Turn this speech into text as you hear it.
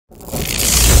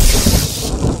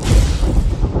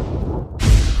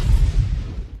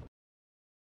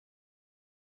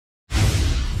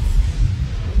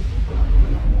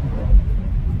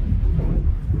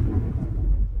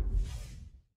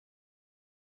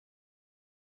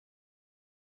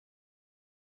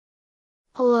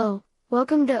Hello,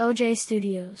 welcome to OJ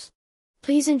Studios.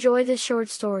 Please enjoy this short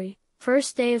story,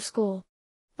 First Day of School,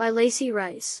 by Lacey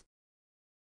Rice.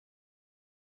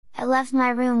 I left my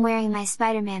room wearing my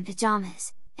Spider-Man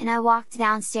pajamas, and I walked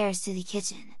downstairs to the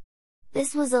kitchen.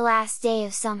 This was the last day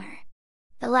of summer.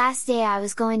 The last day I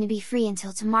was going to be free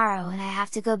until tomorrow and I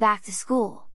have to go back to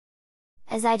school.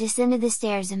 As I descended the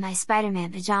stairs in my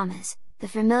Spider-Man pajamas, the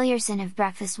familiar scent of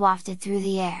breakfast wafted through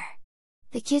the air.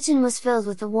 The kitchen was filled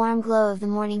with the warm glow of the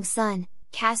morning sun,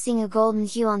 casting a golden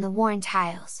hue on the worn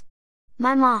tiles.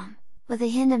 My mom, with a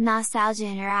hint of nostalgia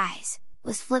in her eyes,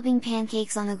 was flipping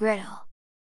pancakes on the griddle.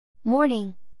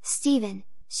 "Morning, Steven,"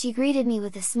 she greeted me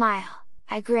with a smile.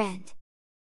 I grinned.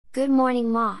 "Good morning,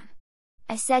 Mom,"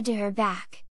 I said to her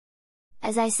back.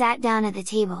 As I sat down at the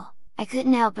table, I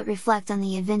couldn't help but reflect on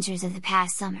the adventures of the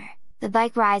past summer, the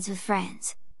bike rides with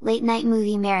friends, late night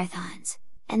movie marathons,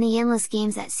 and the endless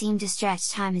games that seemed to stretch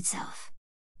time itself.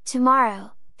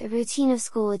 Tomorrow, the routine of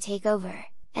school would take over,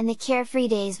 and the carefree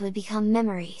days would become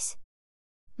memories.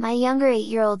 My younger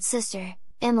 8-year-old sister,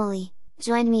 Emily,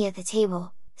 joined me at the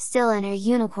table, still in her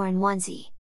unicorn onesie.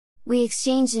 We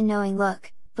exchanged a knowing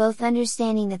look, both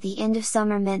understanding that the end of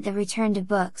summer meant the return to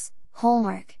books,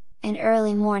 homework, and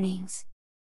early mornings.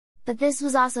 But this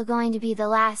was also going to be the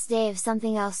last day of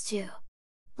something else too.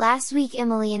 Last week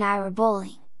Emily and I were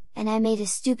bowling, and I made a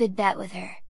stupid bet with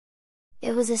her.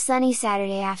 It was a sunny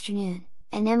Saturday afternoon,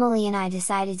 and Emily and I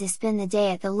decided to spend the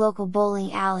day at the local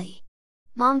bowling alley.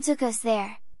 Mom took us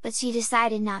there, but she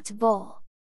decided not to bowl.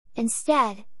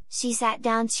 Instead, she sat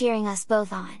down cheering us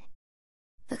both on.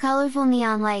 The colorful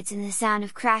neon lights and the sound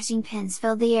of crashing pins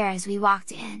filled the air as we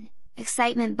walked in,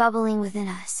 excitement bubbling within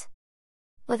us.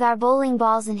 With our bowling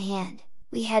balls in hand,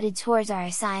 we headed towards our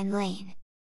assigned lane.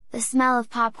 The smell of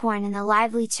popcorn and the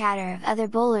lively chatter of other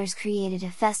bowlers created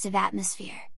a festive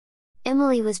atmosphere.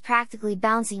 Emily was practically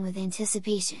bouncing with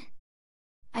anticipation.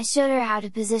 I showed her how to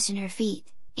position her feet,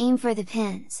 aim for the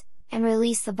pins, and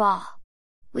release the ball.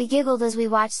 We giggled as we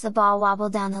watched the ball wobble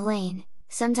down the lane,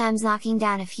 sometimes knocking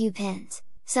down a few pins,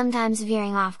 sometimes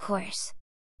veering off course.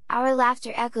 Our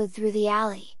laughter echoed through the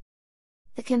alley.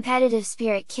 The competitive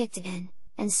spirit kicked in,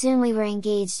 and soon we were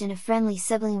engaged in a friendly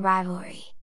sibling rivalry.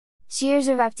 Cheers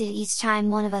erupted each time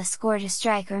one of us scored a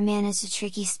strike or managed a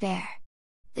tricky spare.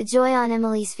 The joy on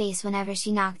Emily's face whenever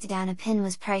she knocked down a pin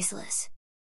was priceless.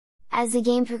 As the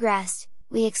game progressed,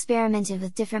 we experimented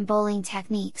with different bowling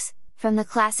techniques, from the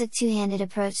classic two-handed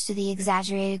approach to the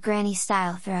exaggerated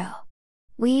granny-style throw.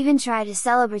 We even tried a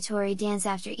celebratory dance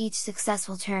after each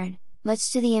successful turn,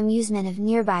 much to the amusement of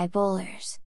nearby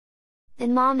bowlers.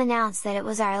 Then Mom announced that it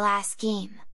was our last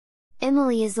game.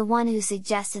 Emily is the one who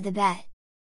suggested the bet.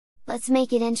 "Let's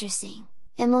make it interesting,"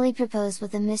 Emily proposed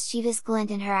with a mischievous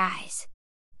glint in her eyes.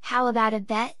 "How about a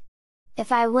bet?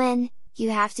 If I win,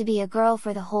 you have to be a girl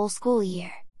for the whole school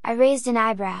year." I raised an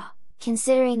eyebrow,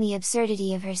 considering the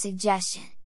absurdity of her suggestion.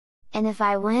 "And if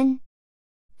I win?"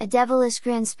 A devilish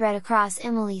grin spread across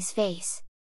Emily's face.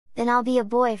 "Then I'll be a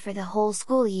boy for the whole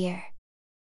school year."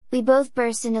 We both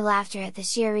burst into laughter at the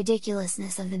sheer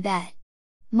ridiculousness of the bet.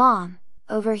 Mom,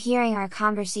 overhearing our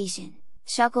conversation,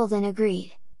 chuckled and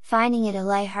agreed, finding it a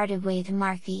light-hearted way to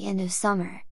mark the end of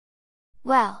summer.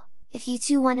 "Well, if you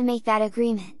two want to make that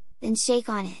agreement, then shake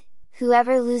on it,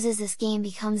 whoever loses this game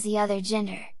becomes the other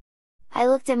gender." I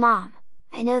looked at Mom.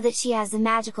 I know that she has the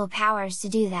magical powers to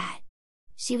do that.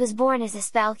 She was born as a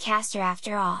spellcaster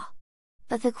after all.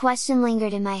 But the question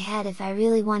lingered in my head if I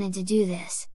really wanted to do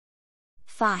this.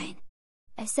 "Fine,"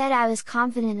 I said. I was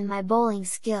confident in my bowling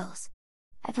skills.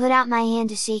 I put out my hand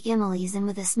to shake Emily's and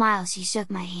with a smile she shook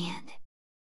my hand.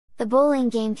 The bowling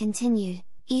game continued,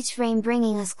 each frame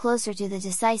bringing us closer to the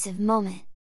decisive moment.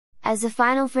 As the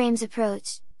final frames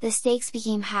approached, the stakes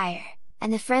became higher,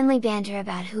 and the friendly banter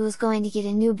about who was going to get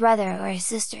a new brother or a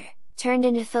sister, turned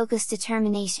into focused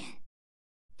determination.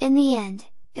 In the end,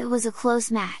 it was a close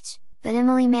match, but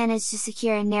Emily managed to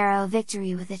secure a narrow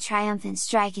victory with a triumphant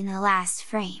strike in the last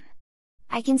frame.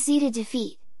 I conceded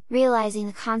defeat, realizing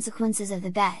the consequences of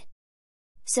the bet.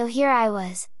 So here I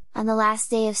was, on the last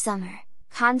day of summer,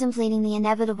 contemplating the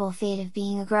inevitable fate of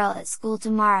being a girl at school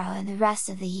tomorrow and the rest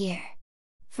of the year.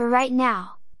 For right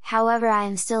now, however, I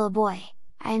am still a boy,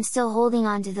 I am still holding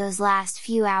on to those last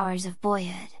few hours of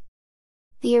boyhood.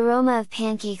 The aroma of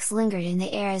pancakes lingered in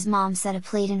the air as Mom set a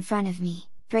plate in front of me,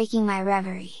 breaking my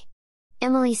reverie.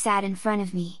 Emily sat in front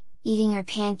of me, eating her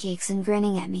pancakes and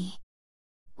grinning at me.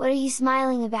 "What are you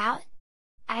smiling about?"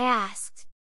 I asked.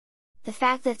 "The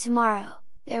fact that tomorrow,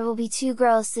 there will be 2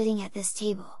 girls sitting at this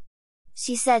table,"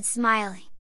 she said, smiling.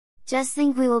 "Just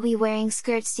think, we will be wearing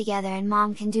skirts together and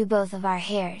Mom can do both of our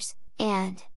hairs,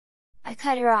 and..." I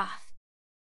cut her off.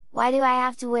 Why do I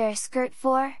have to wear a skirt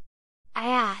for? I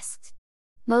asked.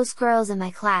 Most girls in my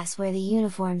class wear the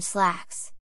uniform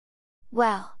slacks.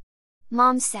 Well,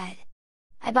 Mom said.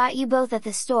 I bought you both at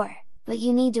the store, but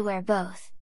you need to wear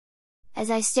both.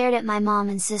 As I stared at my mom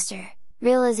and sister,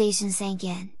 realization sank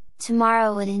in.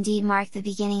 Tomorrow would indeed mark the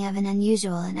beginning of an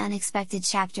unusual and unexpected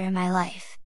chapter in my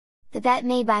life. The bet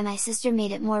made by my sister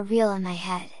made it more real in my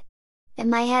head. In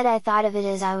my head I thought of it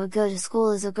as I would go to school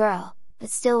as a girl, but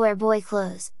still wear boy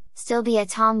clothes, still be a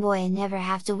tomboy and never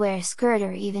have to wear a skirt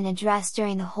or even a dress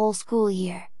during the whole school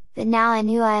year, but now I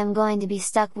knew I am going to be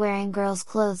stuck wearing girls'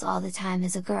 clothes all the time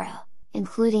as a girl,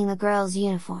 including the girls'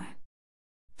 uniform.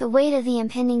 The weight of the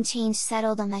impending change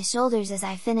settled on my shoulders as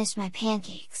I finished my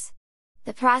pancakes.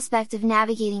 The prospect of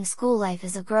navigating school life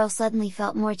as a girl suddenly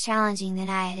felt more challenging than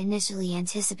I had initially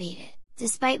anticipated.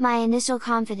 Despite my initial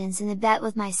confidence in the bet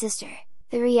with my sister,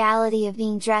 the reality of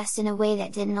being dressed in a way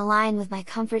that didn't align with my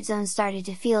comfort zone started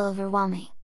to feel overwhelming.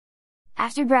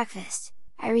 After breakfast,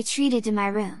 I retreated to my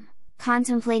room,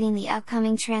 contemplating the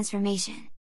upcoming transformation.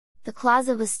 The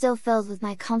closet was still filled with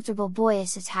my comfortable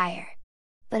boyish attire.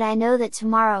 But I know that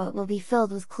tomorrow it will be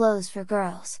filled with clothes for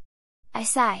girls. I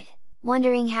sighed,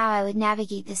 wondering how I would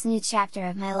navigate this new chapter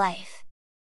of my life.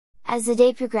 As the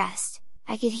day progressed,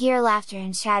 I could hear laughter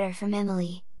and chatter from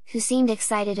Emily, who seemed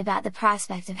excited about the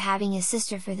prospect of having a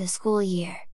sister for the school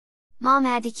year. Mom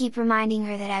had to keep reminding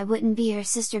her that I wouldn't be her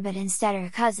sister but instead her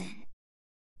cousin.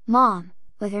 Mom,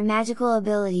 with her magical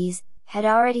abilities, had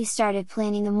already started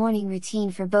planning the morning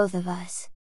routine for both of us.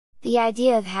 The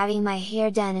idea of having my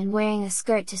hair done and wearing a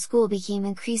skirt to school became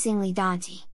increasingly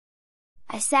daunting.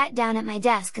 I sat down at my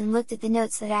desk and looked at the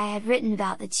notes that I had written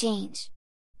about the change.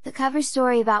 The cover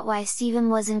story about why Stephen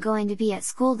wasn't going to be at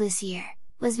school this year,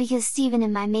 was because Stephen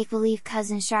and my make-believe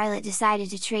cousin Charlotte decided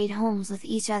to trade homes with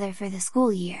each other for the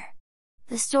school year.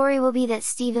 The story will be that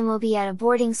Stephen will be at a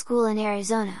boarding school in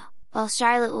Arizona, while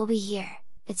Charlotte will be here,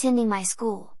 attending my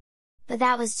school. But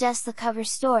that was just the cover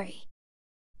story.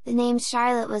 The name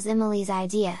Charlotte was Emily's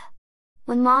idea.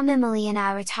 When Mom, Emily and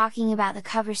I were talking about the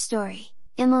cover story,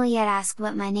 Emily had asked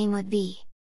what my name would be.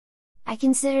 I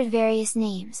considered various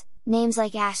names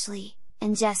like Ashley,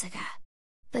 and Jessica.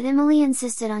 But Emily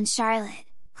insisted on Charlotte,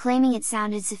 claiming it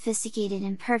sounded sophisticated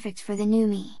and perfect for the new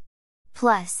me.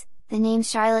 Plus, the name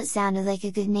Charlotte sounded like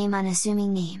a good name,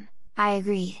 unassuming name, I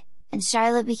agreed, and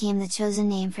Charlotte became the chosen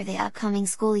name for the upcoming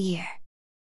school year.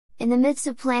 In the midst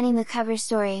of planning the cover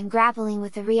story and grappling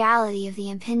with the reality of the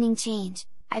impending change,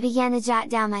 I began to jot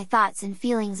down my thoughts and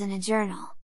feelings in a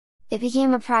journal. It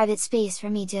became a private space for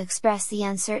me to express the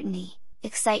uncertainty,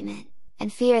 excitement,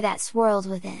 and fear that swirled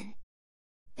within.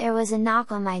 There was a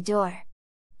knock on my door.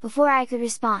 Before I could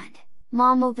respond,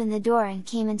 Mom opened the door and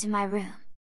came into my room.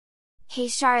 "Hey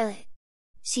Charlotte!"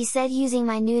 she said, using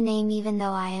my new name even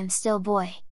though I am still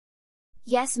boy.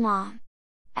 "Yes Mom,"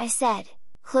 I said,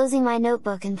 closing my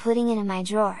notebook and putting it in my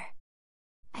drawer.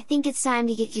 "I think it's time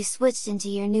to get you switched into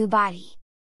your new body,"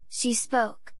 she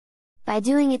spoke. "By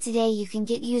doing it today you can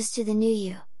get used to the new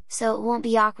you, so it won't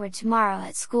be awkward tomorrow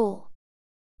at school."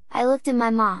 I looked at my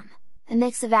mom, a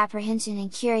mix of apprehension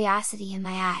and curiosity in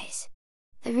my eyes.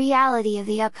 The reality of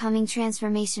the upcoming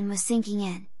transformation was sinking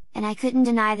in, and I couldn't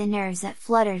deny the nerves that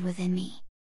fluttered within me.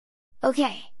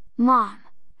 "Okay, Mom,"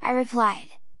 I replied,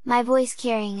 my voice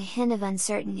carrying a hint of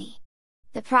uncertainty.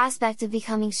 The prospect of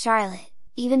becoming Charlotte,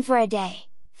 even for a day,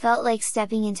 felt like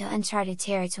stepping into uncharted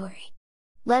territory.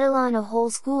 Let alone a whole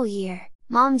school year.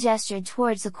 Mom gestured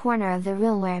towards the corner of the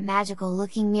room where a magical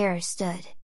looking mirror stood.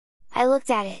 I looked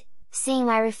at it, seeing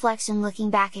my reflection looking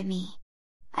back at me.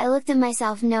 I looked at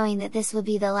myself knowing that this would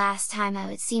be the last time I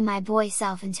would see my boy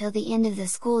self until the end of the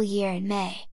school year in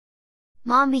May.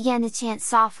 Mom began to chant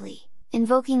softly,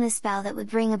 invoking the spell that would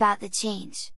bring about the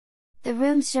change. The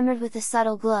room shimmered with a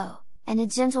subtle glow, and a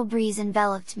gentle breeze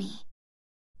enveloped me.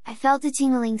 I felt a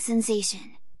tingling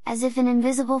sensation, as if an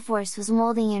invisible force was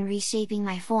molding and reshaping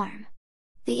my form.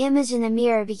 The image in the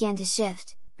mirror began to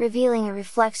shift, revealing a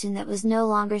reflection that was no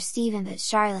longer Stephen but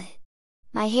Charlotte.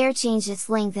 My hair changed its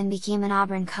length and became an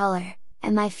auburn color,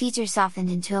 and my features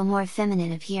softened into a more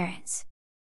feminine appearance.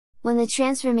 When the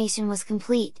transformation was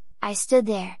complete, I stood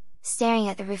there, staring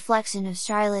at the reflection of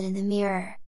Charlotte in the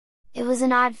mirror. It was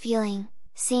an odd feeling,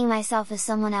 seeing myself as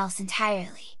someone else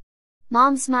entirely.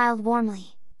 Mom smiled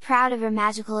warmly, proud of her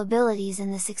magical abilities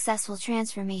and the successful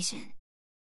transformation.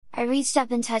 I reached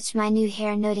up and touched my new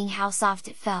hair, noting how soft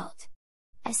it felt.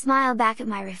 I smiled back at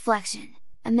my reflection,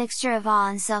 a mixture of awe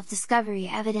and self-discovery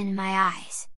evident in my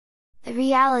eyes. The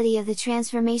reality of the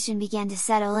transformation began to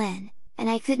settle in, and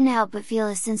I couldn't help but feel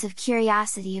a sense of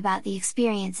curiosity about the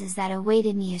experiences that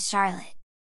awaited me as Charlotte.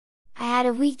 I had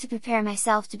a week to prepare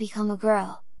myself to become a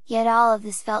girl, yet all of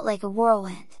this felt like a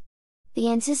whirlwind. The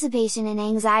anticipation and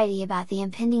anxiety about the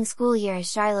impending school year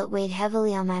as Charlotte weighed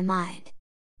heavily on my mind.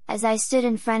 As I stood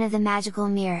in front of the magical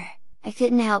mirror, I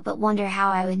couldn't help but wonder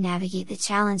how I would navigate the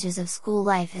challenges of school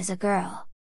life as a girl.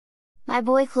 My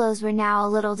boy clothes were now a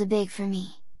little too big for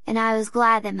me, and I was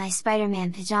glad that my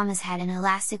Spider-Man pajamas had an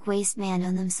elastic waistband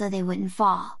on them so they wouldn't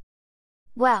fall.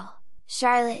 "Well,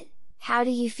 Charlotte, how do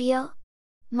you feel?"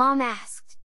 Mom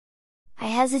asked. I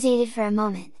hesitated for a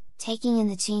moment, taking in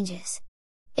the changes.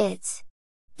 "It's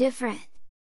different.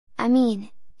 I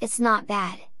mean, it's not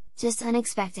bad, just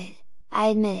unexpected," I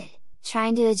admitted,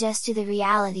 trying to adjust to the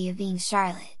reality of being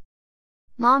Charlotte.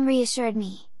 Mom reassured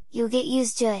me, "You'll get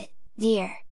used to it,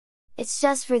 dear. It's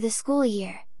just for the school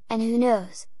year, and who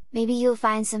knows, maybe you'll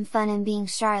find some fun in being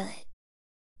Charlotte."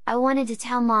 I wanted to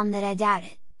tell Mom that I doubt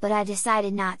it, but I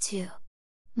decided not to.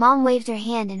 Mom waved her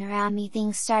hand and around me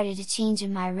things started to change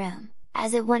in my room,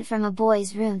 as it went from a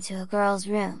boy's room to a girl's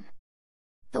room.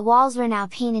 The walls were now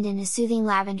painted in a soothing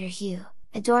lavender hue,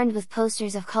 adorned with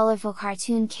posters of colorful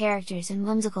cartoon characters and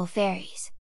whimsical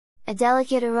fairies. A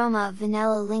delicate aroma of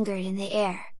vanilla lingered in the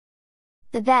air.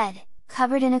 The bed,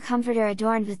 covered in a comforter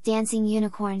adorned with dancing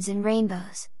unicorns and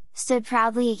rainbows, stood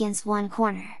proudly against one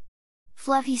corner.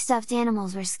 Fluffy stuffed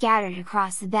animals were scattered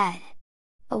across the bed.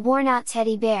 A worn-out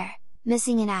teddy bear,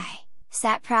 missing an eye,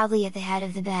 sat proudly at the head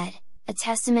of the bed, a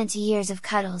testament to years of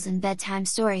cuddles and bedtime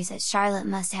stories that Charlotte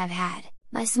must have had.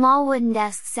 My small wooden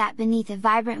desk sat beneath a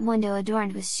vibrant window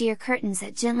adorned with sheer curtains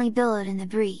that gently billowed in the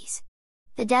breeze.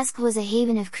 The desk was a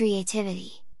haven of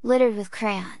creativity, littered with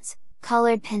crayons,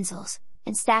 colored pencils,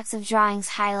 and stacks of drawings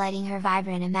highlighting her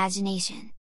vibrant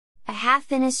imagination. A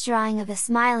half-finished drawing of a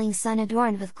smiling sun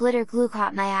adorned with glitter glue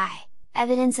caught my eye,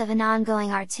 evidence of an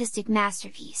ongoing artistic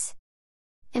masterpiece.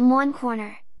 In one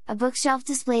corner, a bookshelf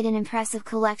displayed an impressive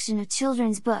collection of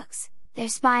children's books, their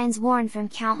spines worn from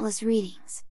countless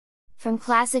readings. From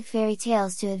classic fairy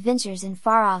tales to adventures in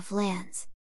far-off lands.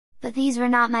 But these were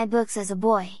not my books as a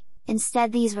boy,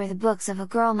 instead these were the books of a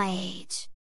girl my age.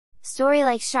 Story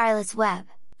like Charlotte's Web,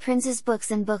 princess books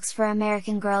and books for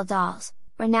American Girl dolls,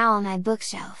 were now on my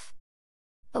bookshelf.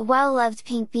 A well-loved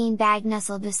pink bean bag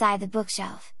nestled beside the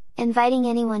bookshelf, inviting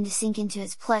anyone to sink into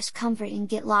its plush comfort and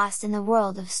get lost in the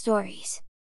world of stories.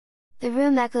 The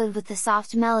room echoed with the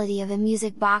soft melody of a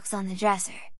music box on the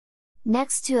dresser.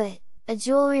 Next to it, a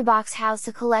jewelry box housed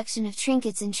a collection of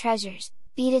trinkets and treasures,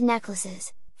 beaded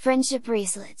necklaces, friendship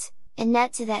bracelets, and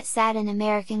net to that sat an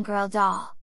American Girl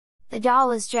doll. The doll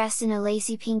was dressed in a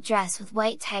lacy pink dress with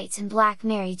white tights and black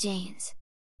Mary Janes.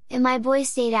 In my boy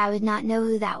state I would not know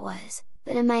who that was,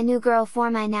 but in my new girl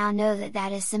form I now know that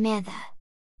that is Samantha.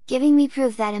 Giving me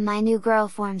proof that in my new girl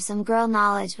form some girl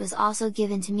knowledge was also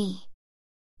given to me.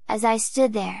 As I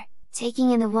stood there,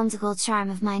 taking in the whimsical charm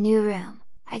of my new room,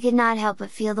 I could not help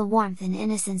but feel the warmth and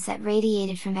innocence that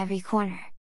radiated from every corner.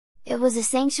 It was a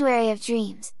sanctuary of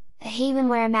dreams, a haven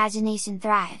where imagination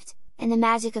thrived, and the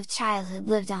magic of childhood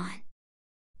lived on.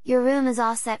 "Your room is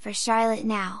all set for Charlotte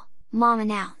now," Mom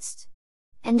announced.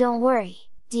 "And don't worry,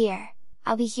 dear,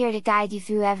 I'll be here to guide you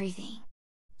through everything.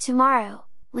 Tomorrow,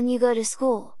 when you go to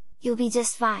school, you'll be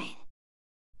just fine."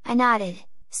 I nodded,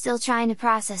 still trying to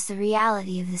process the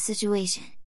reality of the situation.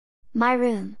 My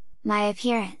room, my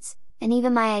appearance, and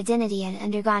even my identity had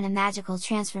undergone a magical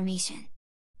transformation.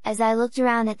 As I looked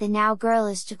around at the now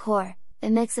girlish decor, a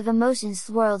mix of emotions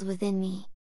swirled within me.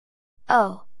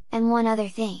 "Oh, and one other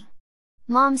thing,"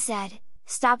 Mom said,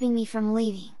 stopping me from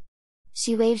leaving.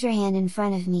 She waved her hand in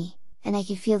front of me, and I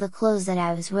could feel the clothes that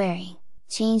I was wearing,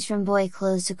 changed from boy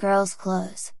clothes to girl's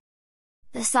clothes.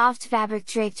 The soft fabric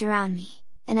draped around me,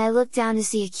 and I looked down to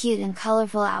see a cute and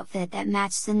colorful outfit that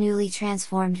matched the newly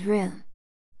transformed room.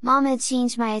 Mom had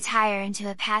changed my attire into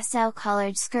a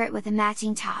pastel-colored skirt with a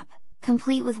matching top,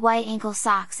 complete with white ankle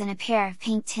socks and a pair of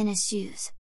pink tennis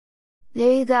shoes.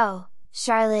 "There you go,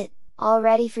 Charlotte, all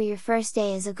ready for your first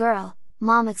day as a girl,"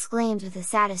 Mom exclaimed with a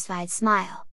satisfied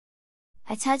smile.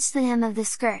 I touched the hem of the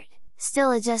skirt, still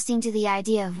adjusting to the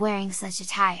idea of wearing such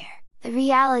attire. The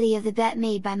reality of the bet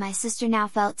made by my sister now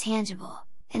felt tangible,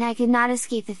 and I could not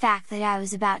escape the fact that I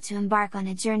was about to embark on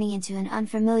a journey into an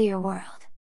unfamiliar world.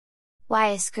 "Why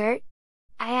a skirt?"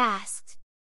 I asked.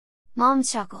 Mom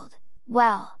chuckled,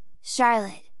 "Well,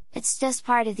 Charlotte, it's just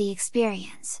part of the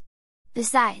experience.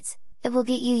 Besides, it will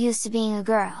get you used to being a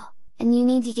girl, and you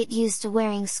need to get used to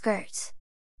wearing skirts."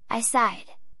 I sighed,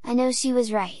 I know she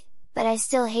was right, but I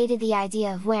still hated the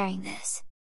idea of wearing this.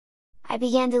 I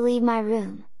began to leave my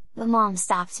room, but Mom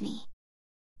stopped me.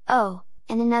 "Oh,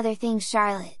 and another thing,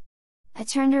 Charlotte." I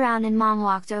turned around and Mom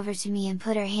walked over to me and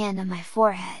put her hand on my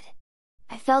forehead.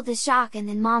 I felt the shock and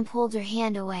then Mom pulled her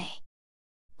hand away.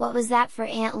 What was that for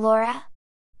Aunt Laura?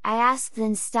 I asked,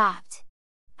 then stopped.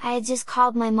 I had just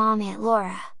called my mom Aunt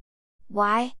Laura.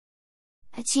 Why?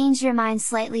 I changed your mind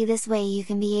slightly. This way you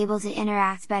can be able to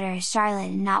interact better as Charlotte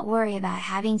and not worry about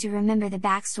having to remember the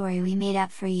backstory we made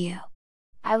up for you.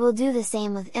 I will do the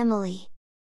same with Emily.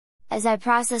 As I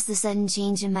processed the sudden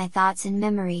change in my thoughts and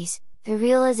memories, the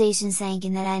realization sank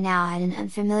in that I now had an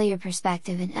unfamiliar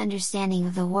perspective and understanding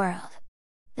of the world.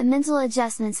 The mental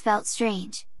adjustments felt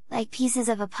strange, like pieces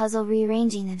of a puzzle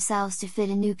rearranging themselves to fit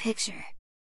a new picture.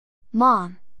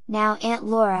 Mom, now Aunt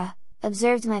Laura,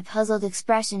 observed my puzzled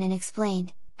expression and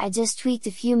explained, I just tweaked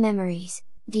a few memories,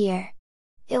 dear.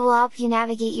 It will help you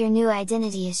navigate your new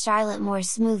identity as Charlotte more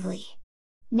smoothly.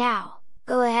 Now,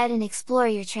 go ahead and explore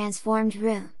your transformed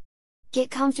room.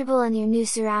 Get comfortable in your new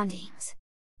surroundings.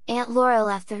 Aunt Laura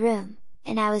left the room,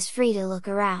 and I was free to look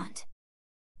around.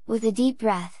 With a deep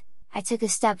breath, I took a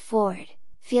step forward,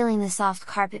 feeling the soft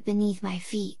carpet beneath my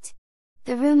feet.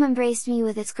 The room embraced me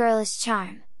with its girlish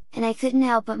charm, and I couldn't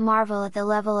help but marvel at the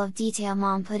level of detail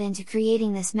Mom put into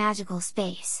creating this magical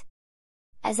space.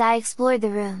 As I explored the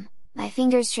room, my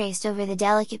fingers traced over the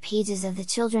delicate pages of the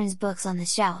children's books on the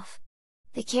shelf.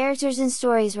 The characters and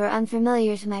stories were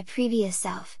unfamiliar to my previous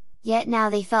self, yet now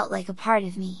they felt like a part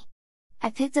of me. I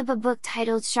picked up a book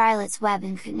titled Charlotte's Web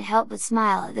and couldn't help but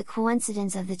smile at the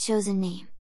coincidence of the chosen name.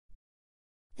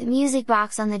 The music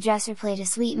box on the dresser played a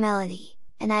sweet melody,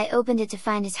 and I opened it to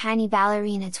find a tiny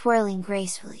ballerina twirling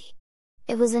gracefully.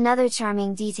 It was another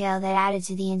charming detail that added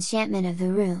to the enchantment of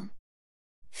the room.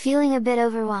 Feeling a bit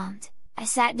overwhelmed, I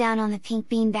sat down on the pink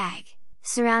beanbag,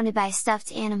 surrounded by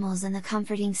stuffed animals and the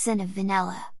comforting scent of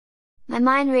vanilla. My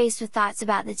mind raced with thoughts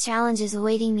about the challenges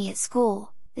awaiting me at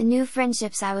school, the new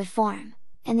friendships I would form,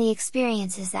 and the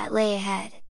experiences that lay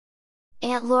ahead.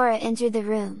 Aunt Laura entered the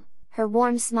room, her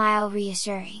warm smile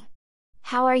reassuring.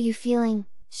 How are you feeling,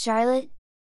 Charlotte?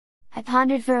 I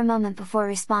pondered for a moment before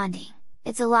responding,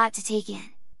 it's a lot to take in,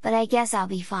 but I guess I'll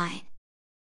be fine.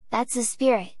 That's the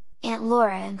spirit, Aunt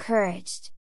Laura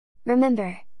encouraged.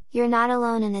 Remember, you're not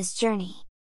alone in this journey.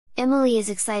 Emily is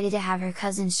excited to have her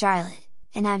cousin Charlotte,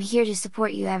 and I'm here to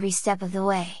support you every step of the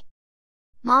way.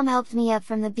 Mom helped me up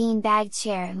from the bean-bag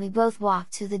chair and we both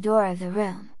walked to the door of the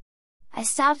room. I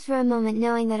stopped for a moment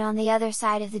knowing that on the other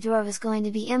side of the door was going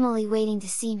to be Emily waiting to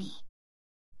see me.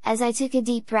 As I took a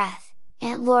deep breath,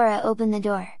 Aunt Laura opened the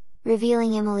door,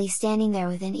 revealing Emily standing there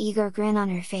with an eager grin on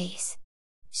her face.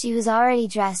 She was already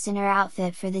dressed in her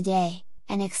outfit for the day,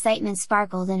 and excitement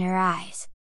sparkled in her eyes.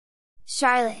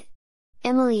 Charlotte!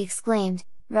 Emily exclaimed,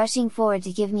 rushing forward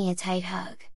to give me a tight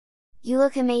hug. You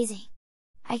look amazing!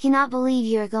 I cannot believe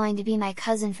you are going to be my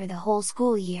cousin for the whole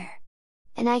school year!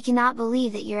 And I cannot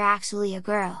believe that you're actually a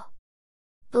girl!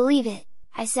 Believe it,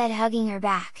 I said, hugging her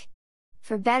back.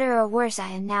 For better or worse, I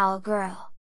am now a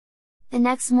girl. The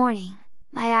next morning,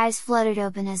 my eyes fluttered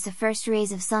open as the first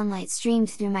rays of sunlight streamed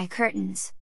through my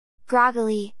curtains.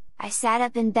 Groggily, I sat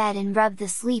up in bed and rubbed the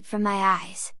sleep from my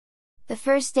eyes. The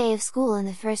first day of school and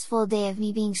the first full day of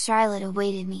me being Charlotte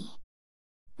awaited me.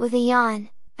 With a yawn,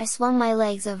 I swung my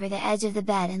legs over the edge of the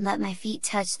bed and let my feet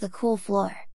touch the cool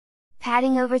floor.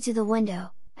 Padding over to the window,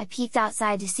 I peeked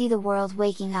outside to see the world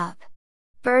waking up.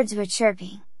 Birds were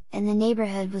chirping, and the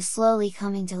neighborhood was slowly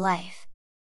coming to life.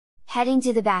 Heading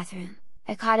to the bathroom,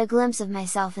 I caught a glimpse of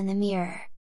myself in the mirror.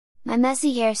 My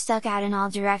messy hair stuck out in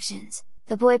all directions.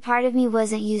 The boy part of me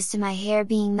wasn't used to my hair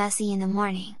being messy in the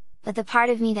morning, but the part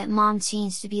of me that Mom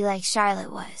changed to be like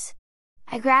Charlotte was.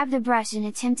 I grabbed a brush and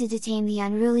attempted to tame the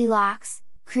unruly locks,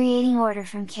 creating order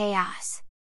from chaos.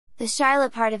 The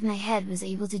Charlotte part of my head was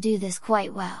able to do this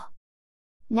quite well.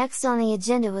 Next on the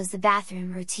agenda was the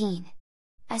bathroom routine.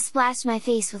 I splashed my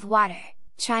face with water,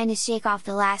 trying to shake off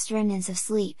the last remnants of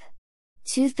sleep.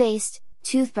 Toothpaste,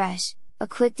 toothbrush, a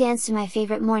quick dance to my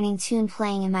favorite morning tune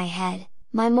playing in my head,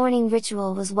 my morning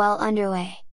ritual was well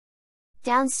underway.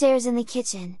 Downstairs in the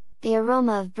kitchen, the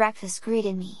aroma of breakfast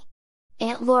greeted me.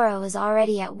 Aunt Laura was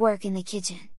already at work in the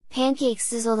kitchen, pancakes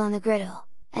sizzled on the griddle,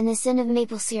 and the scent of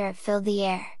maple syrup filled the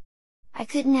air. I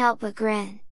couldn't help but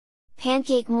grin.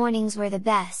 Pancake mornings were the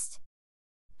best.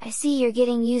 I see you're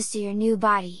getting used to your new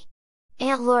body,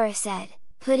 Aunt Laura said,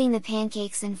 putting the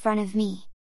pancakes in front of me.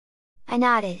 I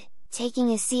nodded, taking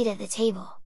a seat at the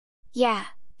table. Yeah,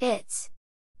 it's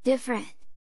different.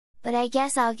 But I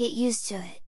guess I'll get used to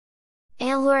it.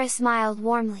 Aunt Laura smiled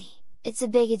warmly. It's a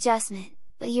big adjustment,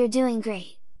 but you're doing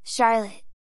great, Charlotte.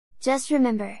 Just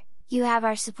remember, you have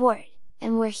our support,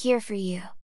 and we're here for you.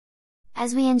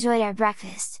 As we enjoyed our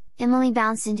breakfast, Emily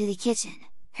bounced into the kitchen,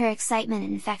 her excitement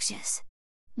infectious.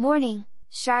 Morning,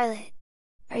 Charlotte!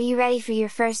 Are you ready for your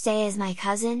first day as my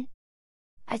cousin?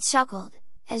 I chuckled,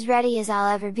 as ready as I'll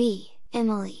ever be,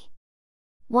 Emily.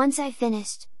 Once I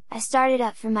finished, I started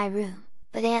up from my room,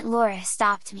 but Aunt Laura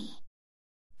stopped me.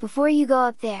 Before you go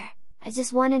up there, I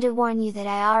just wanted to warn you that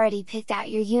I already picked out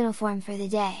your uniform for the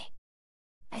day.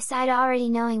 I sighed, already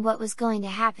knowing what was going to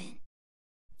happen.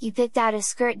 You picked out a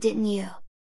skirt, didn't you?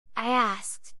 I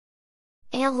asked.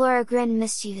 Aunt Laura grinned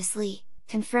mischievously,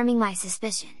 confirming my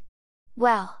suspicion.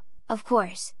 Well, of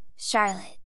course,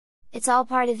 Charlotte. It's all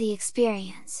part of the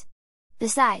experience.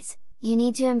 Besides, you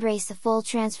need to embrace the full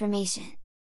transformation.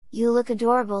 You look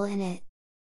adorable in it.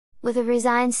 With a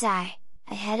resigned sigh,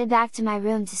 I headed back to my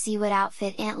room to see what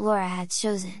outfit Aunt Laura had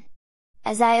chosen.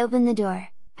 As I opened the door,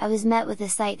 I was met with a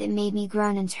sight that made me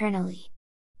groan internally.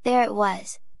 There it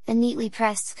was, a neatly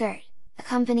pressed skirt,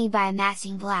 accompanied by a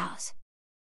matching blouse.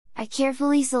 I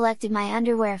carefully selected my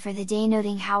underwear for the day,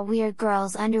 noting how weird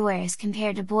girls' underwear is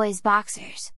compared to boys'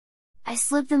 boxers. I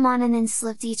slipped them on and then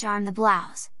slipped each arm the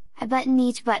blouse. I buttoned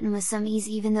each button with some ease,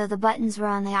 even though the buttons were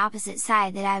on the opposite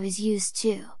side that I was used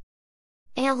to.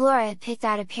 Aunt Laura had picked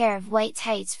out a pair of white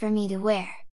tights for me to wear.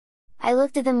 I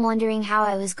looked at them wondering how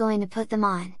I was going to put them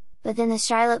on, but then the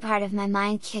Charlotte part of my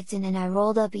mind kicked in and I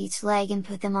rolled up each leg and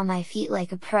put them on my feet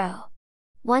like a pro.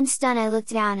 Once done, I looked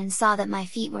down and saw that my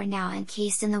feet were now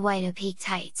encased in the white opaque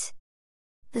tights.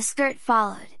 The skirt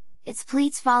followed, its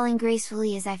pleats falling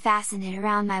gracefully as I fastened it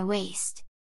around my waist.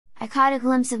 I caught a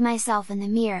glimpse of myself in the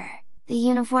mirror, the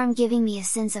uniform giving me a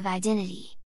sense of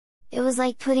identity. It was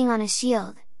like putting on a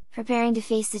shield, preparing to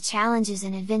face the challenges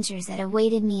and adventures that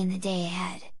awaited me in the day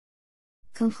ahead.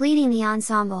 Completing the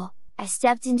ensemble, I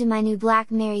stepped into my new black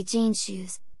Mary Jane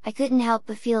shoes. I couldn't help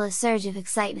but feel a surge of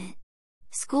excitement.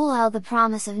 School held the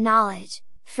promise of knowledge,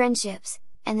 friendships,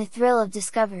 and the thrill of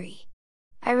discovery.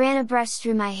 I ran a brush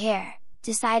through my hair,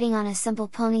 deciding on a simple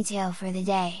ponytail for the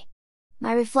day.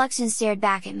 My reflection stared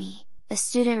back at me, a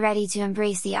student ready to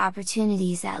embrace the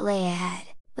opportunities that lay ahead.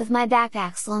 With my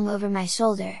backpack slung over my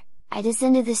shoulder, I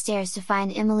descended the stairs to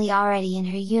find Emily already in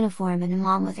her uniform and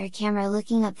Mom with her camera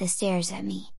looking up the stairs at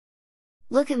me.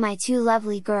 "Look at my two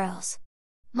lovely girls!"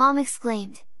 Mom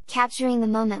exclaimed, capturing the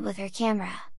moment with her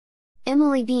camera.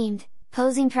 Emily beamed,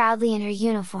 posing proudly in her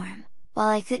uniform, while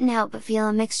I couldn't help but feel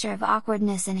a mixture of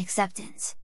awkwardness and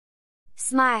acceptance.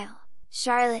 "Smile,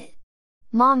 Charlotte!"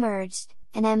 Mom urged,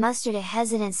 and I mustered a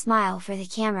hesitant smile for the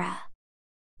camera.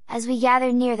 As we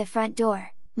gathered near the front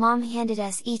door, Mom handed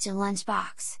us each a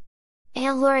lunchbox.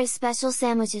 "Aunt Laura's special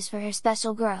sandwiches for her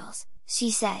special girls,"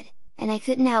 she said, and I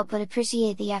couldn't help but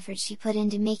appreciate the effort she put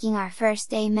into making our first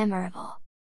day memorable.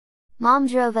 Mom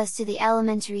drove us to the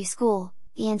elementary school,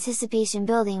 the anticipation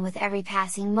building with every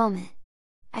passing moment.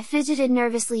 I fidgeted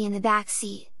nervously in the back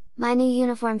seat, my new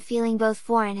uniform feeling both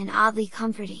foreign and oddly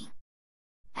comforting.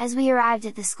 As we arrived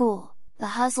at the school,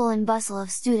 the hustle and bustle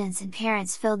of students and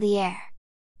parents filled the air.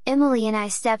 Emily and I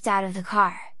stepped out of the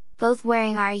car, both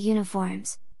wearing our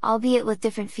uniforms, albeit with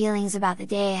different feelings about the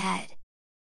day ahead.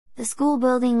 The school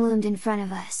building loomed in front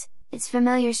of us, its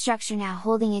familiar structure now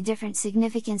holding a different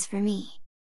significance for me.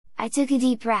 I took a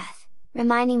deep breath,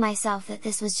 reminding myself that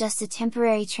this was just a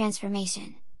temporary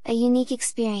transformation, a unique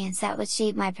experience that would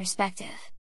shape my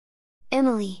perspective.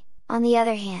 Emily, on the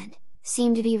other hand,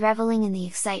 seemed to be reveling in the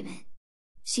excitement.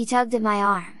 She tugged at my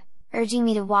arm, urging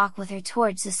me to walk with her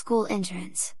towards the school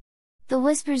entrance. The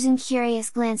whispers and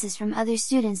curious glances from other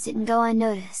students didn't go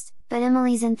unnoticed, but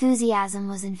Emily's enthusiasm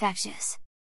was infectious.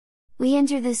 We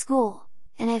entered the school,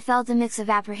 and I felt a mix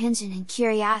of apprehension and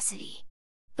curiosity.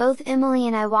 Both Emily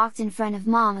and I walked in front of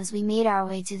Mom as we made our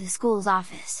way to the school's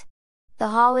office. The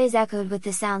hallways echoed with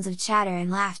the sounds of chatter and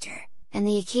laughter, and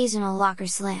the occasional locker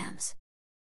slams.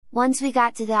 Once we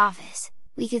got to the office,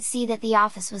 we could see that the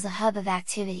office was a hub of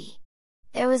activity.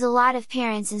 There was a lot of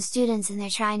parents and students, and they're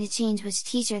trying to change which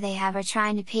teacher they have or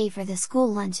trying to pay for the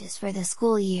school lunches for the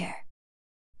school year.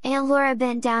 Aunt Laura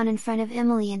bent down in front of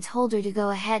Emily and told her to go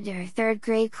ahead to her third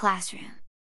grade classroom.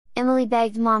 Emily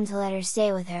begged Mom to let her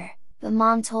stay with her, but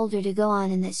Mom told her to go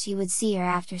on and that she would see her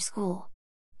after school.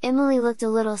 Emily looked a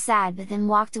little sad but then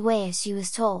walked away as she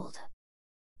was told.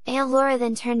 Aunt Laura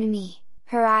then turned to me,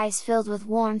 her eyes filled with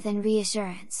warmth and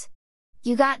reassurance.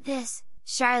 "You got this,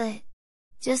 Charlotte!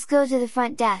 Just go to the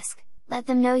front desk, let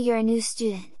them know you're a new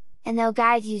student, and they'll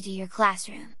guide you to your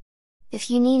classroom. If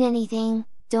you need anything,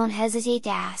 don't hesitate to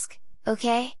ask,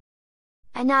 okay?"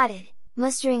 I nodded,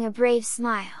 mustering a brave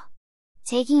smile.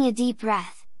 Taking a deep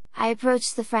breath, I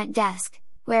approached the front desk,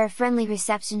 where a friendly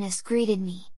receptionist greeted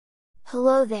me.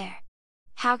 "Hello there!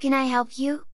 How can I help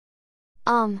you?"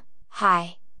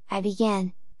 Hi," I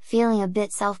began, feeling a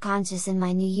bit self-conscious in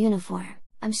my new uniform.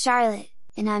 "I'm Charlotte,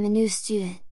 and I'm a new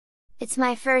student. It's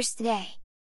my first day."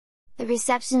 The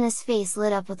receptionist's face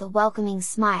lit up with a welcoming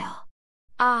smile.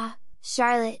 "Ah,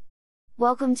 Charlotte!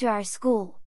 Welcome to our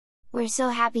school! We're so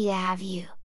happy to have you!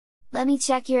 Let me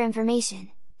check your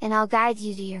information, and I'll guide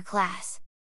you to your class."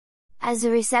 As the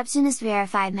receptionist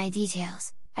verified my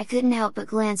details, I couldn't help but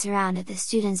glance around at the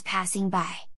students passing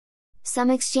by. Some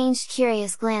exchanged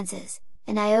curious glances,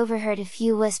 and I overheard a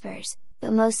few whispers,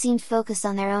 but most seemed focused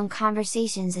on their own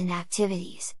conversations and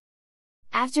activities.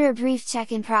 After a brief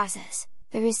check-in process,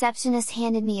 the receptionist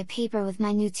handed me a paper with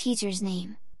my new teacher's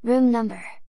name, room number,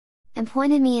 and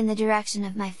pointed me in the direction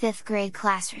of my 5th grade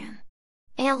classroom.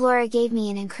 Aunt Laura gave me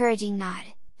an encouraging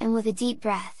nod, and with a deep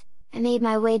breath, I made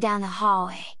my way down the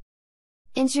hallway.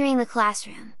 Entering the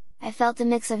classroom, I felt a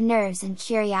mix of nerves and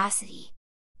curiosity.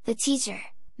 The teacher,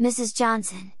 Mrs.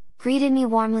 Johnson, greeted me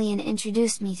warmly and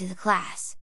introduced me to the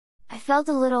class. I felt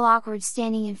a little awkward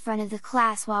standing in front of the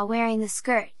class while wearing the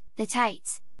skirt, the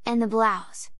tights, and the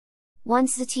blouse.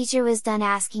 Once the teacher was done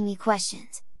asking me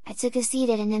questions, I took a seat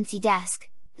at an empty desk.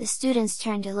 The students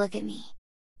turned to look at me.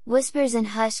 Whispers and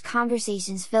hushed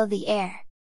conversations filled the air.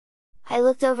 I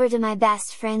looked over to my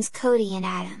best friends Cody and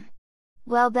Adam.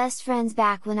 Well, best friends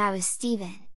back when I was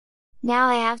Steven. Now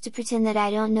I have to pretend that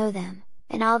I don't know them,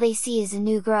 and all they see is a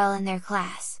new girl in their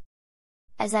class.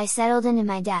 As I settled into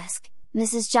my desk,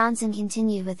 Mrs. Johnson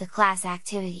continued with the class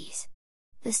activities.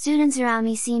 The students around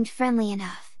me seemed friendly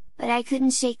enough, but I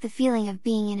couldn't shake the feeling of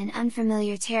being in an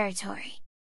unfamiliar territory.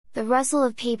 The rustle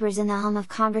of papers and the hum of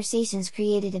conversations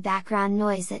created a background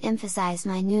noise that emphasized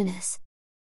my newness.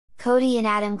 Cody and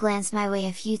Adam glanced my way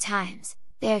a few times,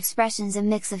 their expressions a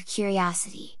mix of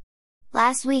curiosity.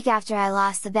 Last week after I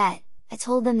lost the bet, I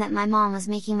told them that my mom was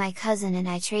making my cousin and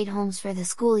I trade homes for the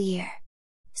school year.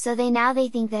 So they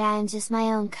think that I am just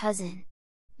my own cousin.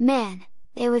 Man,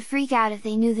 they would freak out if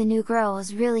they knew the new girl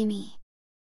was really me.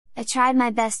 I tried my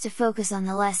best to focus on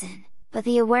the lesson, but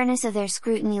the awareness of their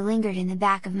scrutiny lingered in the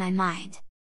back of my mind.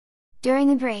 During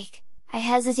the break, I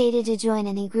hesitated to join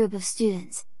any group of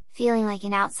students, feeling like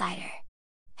an outsider.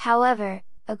 However,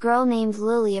 a girl named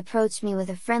Lily approached me with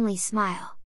a friendly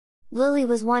smile. Lily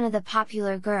was one of the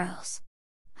popular girls.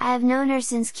 I have known her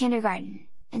since kindergarten,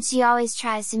 and she always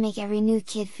tries to make every new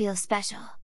kid feel special.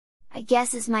 I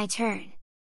guess it's my turn.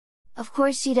 Of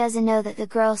course she doesn't know that the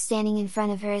girl standing in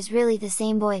front of her is really the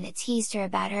same boy that teased her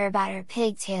about her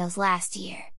pigtails last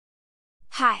year.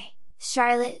 "Hi,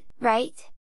 Charlotte, right?"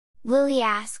 Lily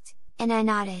asked, and I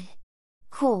nodded.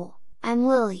 "Cool, I'm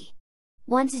Lily.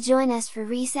 Want to join us for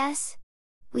recess?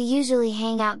 We usually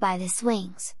hang out by the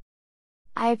swings."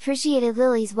 I appreciated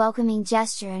Lily's welcoming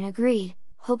gesture and agreed,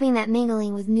 hoping that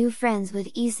mingling with new friends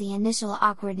would ease the initial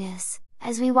awkwardness.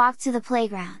 As we walked to the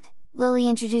playground, Lily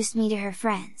introduced me to her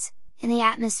friends, and the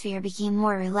atmosphere became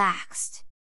more relaxed.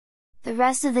 The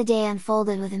rest of the day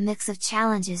unfolded with a mix of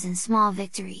challenges and small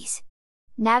victories.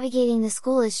 Navigating the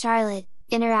school as Charlotte,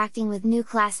 interacting with new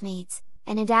classmates,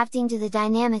 and adapting to the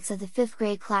dynamics of the 5th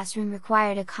grade classroom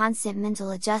required a constant mental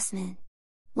adjustment.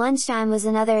 Lunchtime was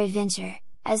another adventure,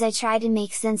 as I tried to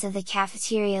make sense of the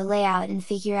cafeteria layout and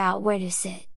figure out where to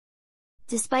sit.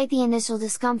 Despite the initial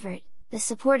discomfort, the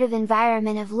supportive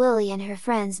environment of Lily and her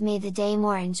friends made the day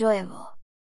more enjoyable.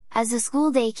 As the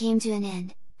school day came to an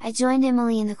end, I joined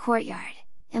Emily in the courtyard,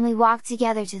 and we walked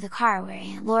together to the car where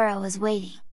Aunt Laura was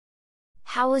waiting.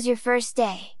 "How was your first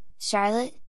day,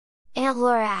 Charlotte?" Aunt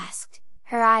Laura asked,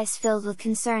 her eyes filled with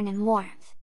concern and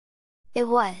warmth. "It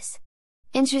was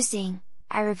interesting,"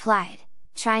 I replied,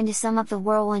 trying to sum up the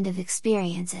whirlwind of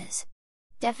experiences.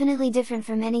 "Definitely different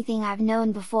from anything I've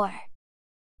known before."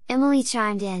 Emily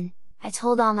chimed in, "I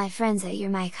told all my friends that you're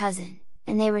my cousin,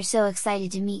 and they were so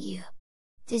excited to meet you.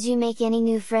 Did you make any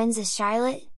new friends as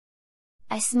Charlotte?"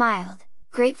 I smiled,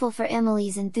 grateful for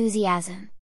Emily's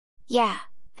enthusiasm. "Yeah,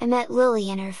 I met Lily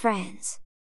and her friends.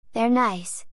 They're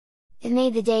nice." It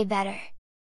made the day better.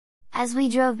 As we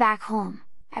drove back home,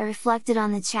 I reflected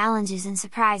on the challenges and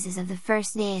surprises of the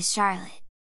first day as Charlotte.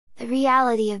 The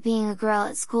reality of being a girl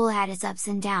at school had its ups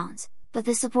and downs, but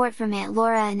the support from Aunt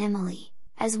Laura and Emily,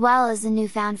 as well as the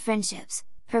newfound friendships,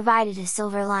 provided a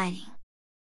silver lining.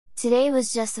 Today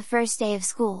was just the first day of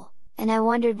school, and I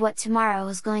wondered what tomorrow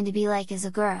was going to be like as a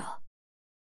girl.